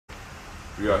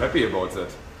We are happy about that.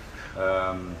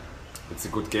 It's a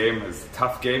good game. It's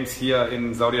tough games here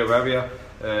in Saudi Arabia.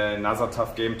 Another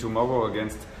tough game tomorrow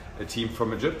against a team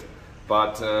from Egypt.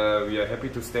 But we are happy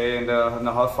to stay in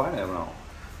the half final now.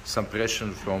 Some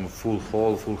pressure from full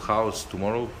hall, full house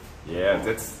tomorrow. Yeah,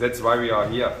 that's why we are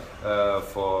here,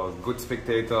 for good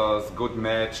spectators, good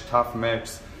match, tough match,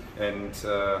 and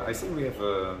I think we have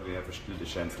still the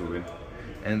chance to win.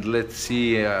 And let's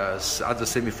see at the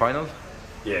semi-final.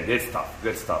 Yeah, that's tough.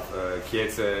 That's tough.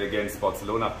 Kielce against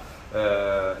Barcelona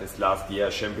is last year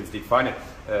Champions League final.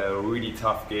 Really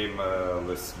tough game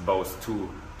with both two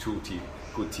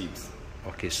good teams.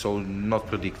 Okay, so not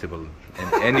predictable.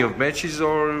 And any of matches,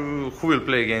 or who will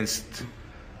play against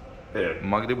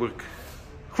Magdeburg?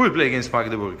 Who will play against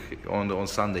Magdeburg on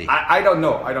Sunday? I don't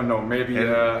know. I don't know. Maybe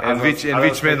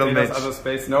which medal match? Other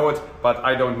space know it, but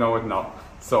I don't know it now.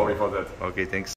 Sorry for that. Okay, thanks.